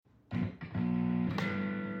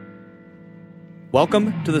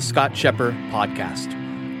Welcome to the Scott Scheper Podcast.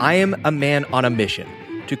 I am a man on a mission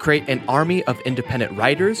to create an army of independent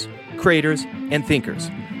writers, creators, and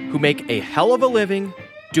thinkers who make a hell of a living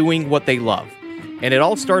doing what they love. And it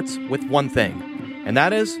all starts with one thing, and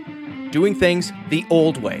that is doing things the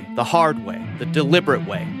old way, the hard way, the deliberate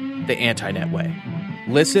way, the anti-net way.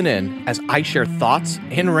 Listen in as I share thoughts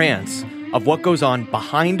and rants of what goes on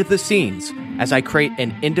behind the scenes as I create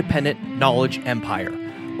an independent knowledge empire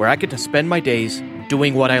where I get to spend my days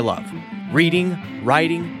doing what I love, reading,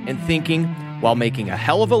 writing, and thinking while making a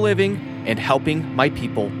hell of a living and helping my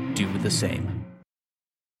people do the same.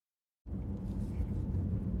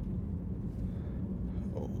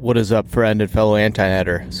 What is up, friend and fellow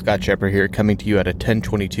anti-netter? Scott Scheper here, coming to you at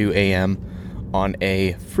 10:22 a.m. on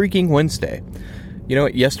a freaking Wednesday. You know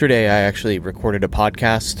what? Yesterday I actually recorded a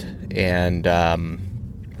podcast, and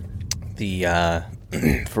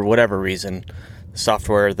for whatever reason, the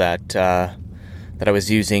software that I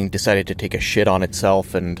was using decided to take a shit on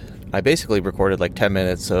itself, and I basically recorded like 10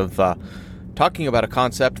 minutes of talking about a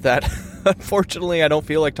concept that unfortunately I don't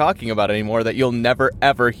feel like talking about anymore, that you'll never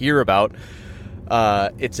ever hear about.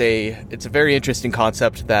 It's a very interesting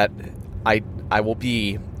concept that I will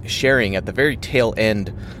be sharing at the very tail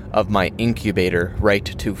end of my incubator, Right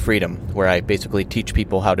to Freedom, where I basically teach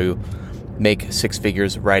people how to make six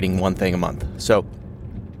figures writing one thing a month. So,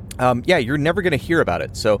 you're never going to hear about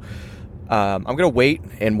it. So, I'm going to wait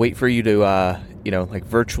for you to,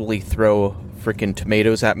 virtually throw freaking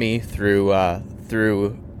tomatoes at me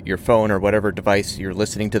through your phone or whatever device you're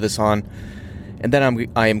listening to this on. And then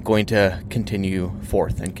I am going to continue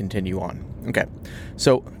forth and continue on. Okay.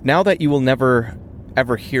 So now that you will never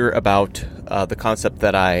ever hear about the concept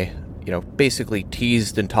that I, basically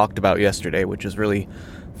teased and talked about yesterday, which is really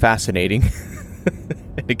fascinating.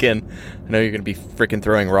 And again, I know you're going to be freaking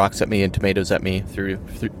throwing rocks at me and tomatoes at me through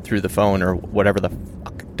the phone or whatever the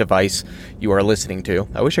fuck device you are listening to.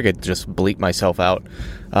 I wish I could just bleep myself out,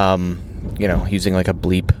 using like a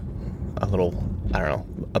bleep, a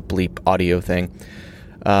bleep audio thing.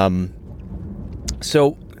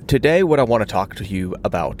 So today what I want to talk to you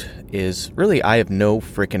about is really, I have no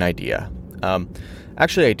freaking idea.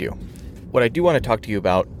 Actually, I do. What I do want to talk to you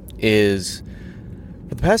about is,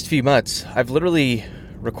 for the past few months, I've literally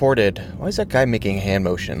recorded... Why is that guy making a hand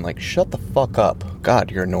motion? Like, shut the fuck up.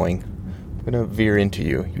 God, you're annoying. I'm going to veer into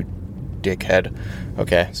you, you dickhead.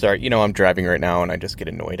 Okay, sorry. I'm driving right now and I just get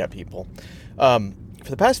annoyed at people. For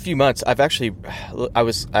the past few months, I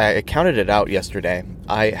counted it out yesterday.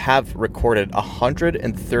 I have recorded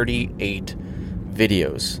 138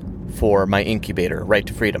 videos for my incubator, Right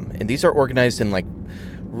to Freedom. And these are organized in like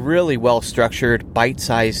really well-structured,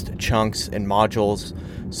 bite-sized chunks and modules,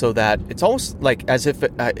 so that it's almost like as if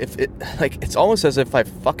it's almost as if I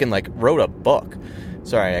fucking like wrote a book.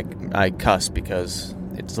 Sorry, I cuss because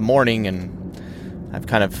it's the morning and I've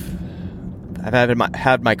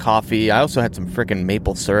had my coffee. I also had some freaking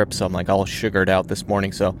maple syrup, so I'm like all sugared out this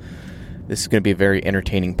morning. So this is going to be a very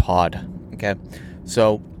entertaining pod. Okay,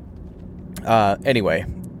 so anyway,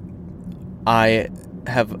 I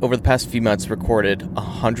have over the past few months recorded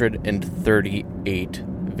 138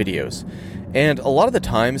 videos. And a lot of the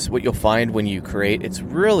times what you'll find when you create, it's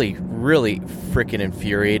really, really freaking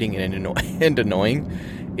infuriating and annoying,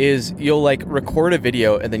 is you'll like record a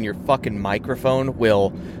video and then your fucking microphone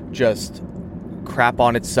will just crap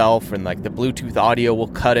on itself, and like the Bluetooth audio will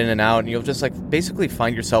cut in and out, and you'll just like basically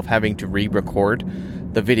find yourself having to re-record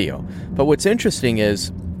the video. But what's interesting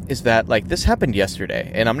is that like this happened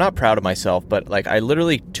yesterday, and I'm not proud of myself, but like I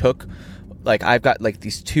literally took, like I've got like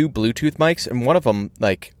these two Bluetooth mics, and one of them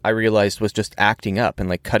like I realized was just acting up and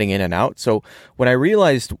like cutting in and out. So when I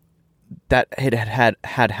realized that it had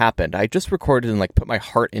happened, I just recorded and like put my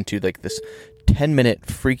heart into like this 10-minute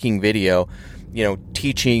freaking video,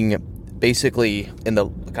 teaching, basically in the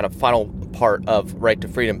kind of final part of Right to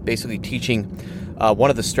Freedom, basically teaching one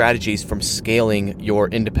of the strategies from scaling your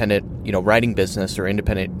independent, writing business or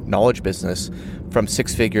independent knowledge business from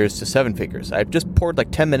 6 figures to 7 figures. I just poured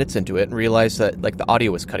like 10 minutes into it and realized that like the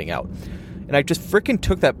audio was cutting out. And I just freaking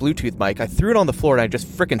took that Bluetooth mic, I threw it on the floor, and I just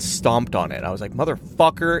freaking stomped on it. I was like,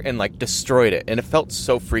 motherfucker, and like destroyed it. And it felt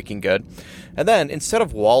so freaking good. And then instead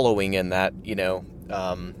of wallowing in that,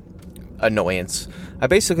 annoyance, I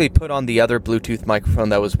basically put on the other Bluetooth microphone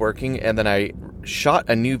that was working, and then I shot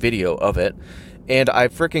a new video of it, and I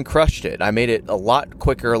freaking crushed it. I made it a lot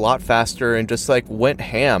quicker, a lot faster, and just like went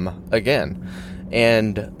ham again.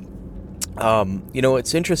 And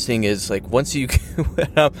what's interesting is like once you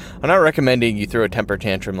I'm not recommending you throw a temper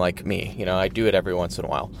tantrum like me. I do it every once in a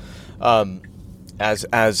while. As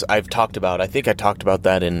I've talked about, I think I talked about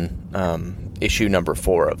that in issue number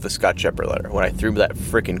 4 of the Scott Shepherd letter. When I threw that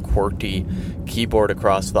freaking QWERTY keyboard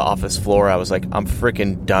across the office floor, I was like, I'm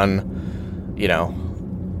freaking done,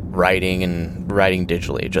 writing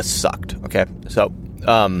digitally. It just sucked. Okay. So,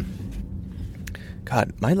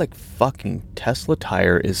 God, my fucking Tesla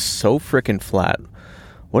tire is so freaking flat.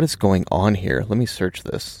 What is going on here? Let me search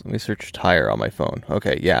this. Let me search tire on my phone.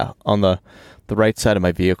 Okay, yeah. On the right side of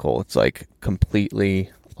my vehicle, it's completely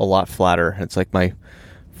a lot flatter. It's my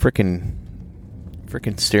freaking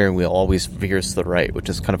steering wheel always veers to the right, which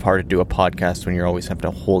is kind of hard to do a podcast when you always have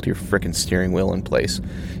to hold your freaking steering wheel in place.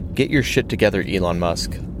 Get your shit together, Elon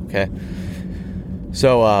Musk. Okay.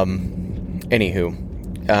 So, anywho,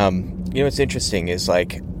 what's interesting is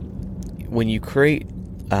when you create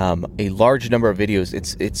a large number of videos,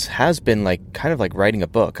 it has been kind of like writing a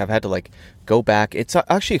book. I've had to go back. It's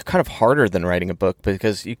actually kind of harder than writing a book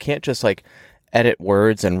because you can't just edit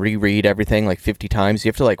words and reread everything 50 times. You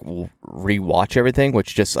have to rewatch everything,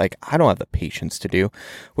 which just I don't have the patience to do,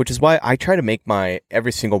 which is why I try to make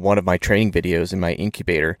every single one of my training videos in my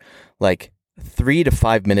incubator 3 to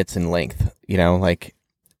 5 minutes in length,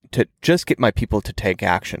 to just get my people to take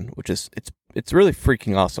action, which is it's really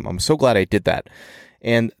freaking awesome. I'm so glad I did that.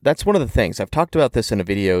 And that's one of the things I've talked about this in a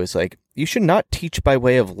video is you should not teach by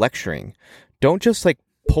way of lecturing. Don't just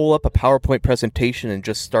pull up a PowerPoint presentation and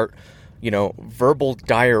just start, verbal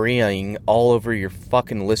diarrheaing all over your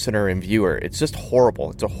fucking listener and viewer. It's just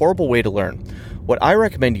horrible. It's a horrible way to learn. What I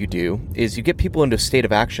recommend you do is you get people into a state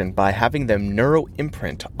of action by having them neuro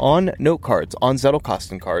imprint on note cards, on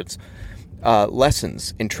Zettelkasten cards,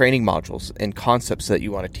 lessons and training modules and concepts that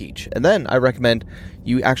you want to teach. And then I recommend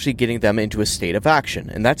you actually getting them into a state of action.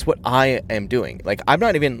 And that's what I am doing. I'm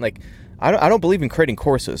not even I don't believe in creating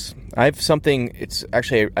courses. I have something, it's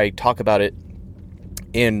actually, I talk about it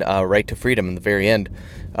in Right to Freedom in the very end,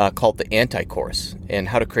 called the anti-course and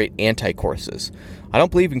how to create anti-courses. I don't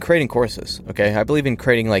believe in creating courses. Okay. I believe in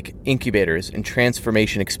creating incubators and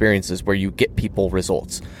transformation experiences where you get people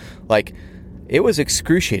results. It was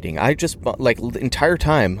excruciating. I just, the entire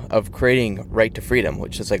time of creating Right to Freedom,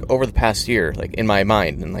 which is over the past year, in my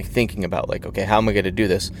mind and thinking about okay, how am I going to do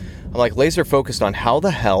this? I'm laser focused on how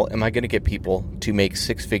the hell am I going to get people to make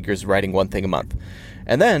 6 figures writing one thing a month?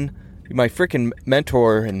 And then my freaking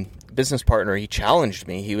mentor and business partner, he challenged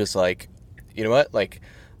me. He was you know what?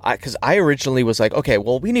 Because I originally was okay,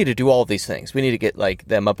 well, we need to do all of these things. We need to get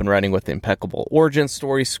them up and running with the impeccable origin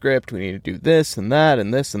story script. We need to do this and that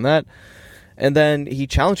and this and that. And then he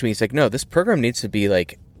challenged me. He's no, this program needs to be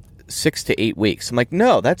 6 to 8 weeks. I'm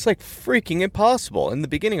no, that's freaking impossible. In the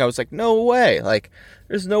beginning, I was no way.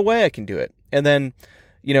 There's no way I can do it. And then,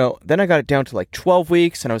 then I got it down to 12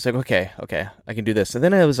 weeks and I was okay, I can do this. And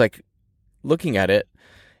then I was looking at it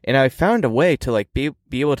and I found a way to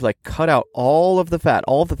be able to cut out all of the fat,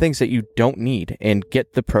 all of the things that you don't need and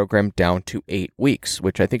get the program down to 8 weeks,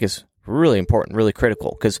 which I think is really important, really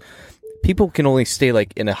critical because people can only stay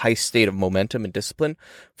in a high state of momentum and discipline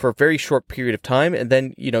for a very short period of time. And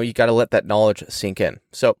then, you got to let that knowledge sink in.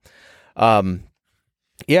 So,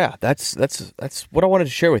 yeah, that's what I wanted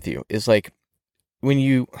to share with you is when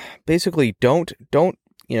you basically don't,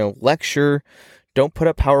 lecture, don't put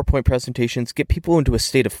up PowerPoint presentations, get people into a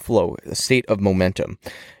state of flow, a state of momentum.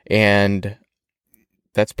 And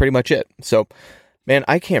that's pretty much it. So, man,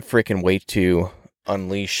 I can't freaking wait to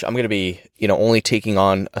unleash. I'm going to be, only taking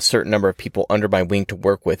on a certain number of people under my wing to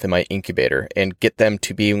work with in my incubator and get them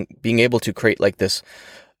to being able to create this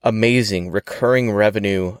amazing recurring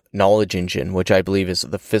revenue knowledge engine, which I believe is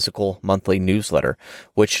the physical monthly newsletter,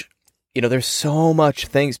 which, there's so much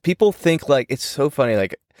things. People think it's so funny.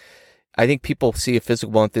 I think people see a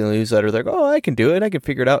physical monthly newsletter. They're oh, I can do it. I can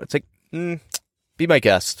figure it out. It's be my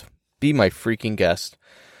guest, be my freaking guest.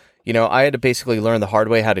 I had to basically learn the hard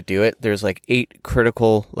way how to do it. There's 8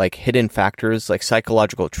 critical, hidden factors,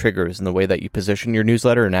 psychological triggers in the way that you position your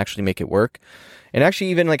newsletter and actually make it work. And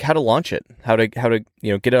actually even how to launch it, how to, get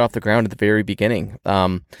it off the ground at the very beginning.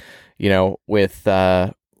 With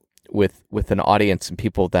an audience and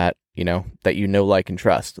people that, that like and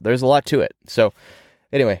trust. There's a lot to it. So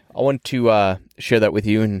anyway, I want to share that with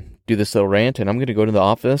you and do this little rant. And I'm going to go to the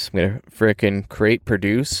office. I'm going to frickin' create,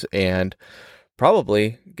 produce, and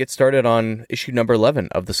probably get started on issue number 11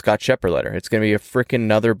 of the Scott Shepherd letter. It's going to be a freaking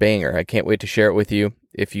another banger. I can't wait to share it with you.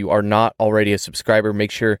 If you are not already a subscriber,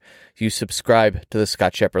 make sure you subscribe to the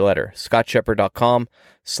Scott Shepherd letter.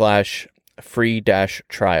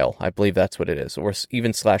 scottshepard.com/free-trial. I believe that's what it is, or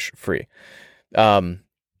even /free.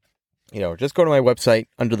 Just go to my website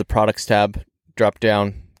under the products tab, drop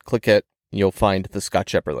down, click it, and you'll find the Scott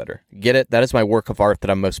Shepherd letter. Get it? That is my work of art that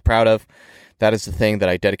I'm most proud of. That is the thing that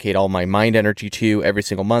I dedicate all my mind energy to every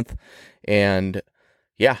single month. And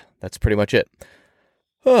yeah, that's pretty much it.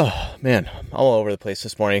 Oh, man, I'm all over the place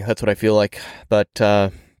this morning. That's what I feel like. But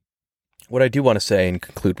what I do want to say and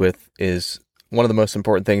conclude with is one of the most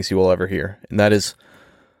important things you will ever hear. And that is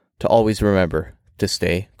to always remember to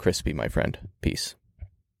stay crispy, my friend. Peace.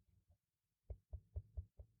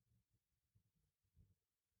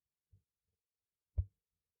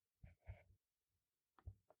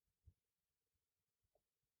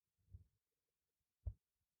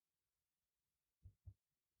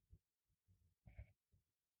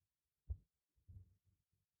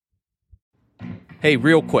 Hey,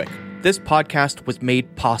 real quick. This podcast was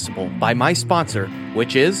made possible by my sponsor,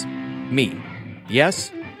 which is me.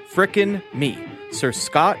 Yes, frickin' me, Sir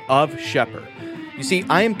Scott of Shepherd. You see,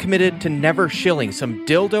 I am committed to never shilling some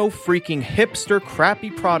dildo freaking hipster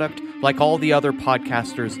crappy product like all the other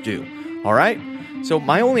podcasters do. All right? So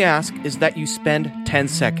my only ask is that you spend 10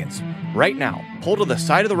 seconds right now, pull to the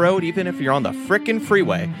side of the road, even if you're on the frickin'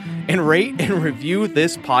 freeway, and rate and review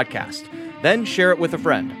this podcast. Then share it with a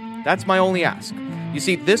friend. That's my only ask. You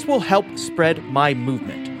see, this will help spread my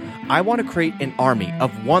movement. I want to create an army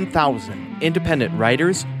of 1,000 independent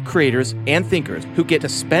writers, creators, and thinkers who get to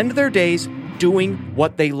spend their days doing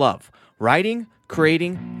what they love: writing,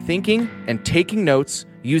 creating, thinking, and taking notes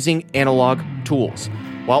using analog tools,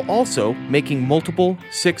 while also making multiple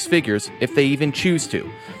six figures if they even choose to.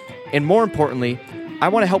 And more importantly, I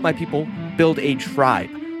want to help my people build a tribe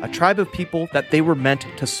of people that they were meant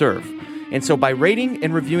to serve. And so by rating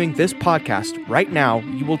and reviewing this podcast right now,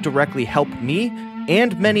 you will directly help me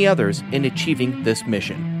and many others in achieving this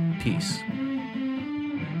mission. Peace.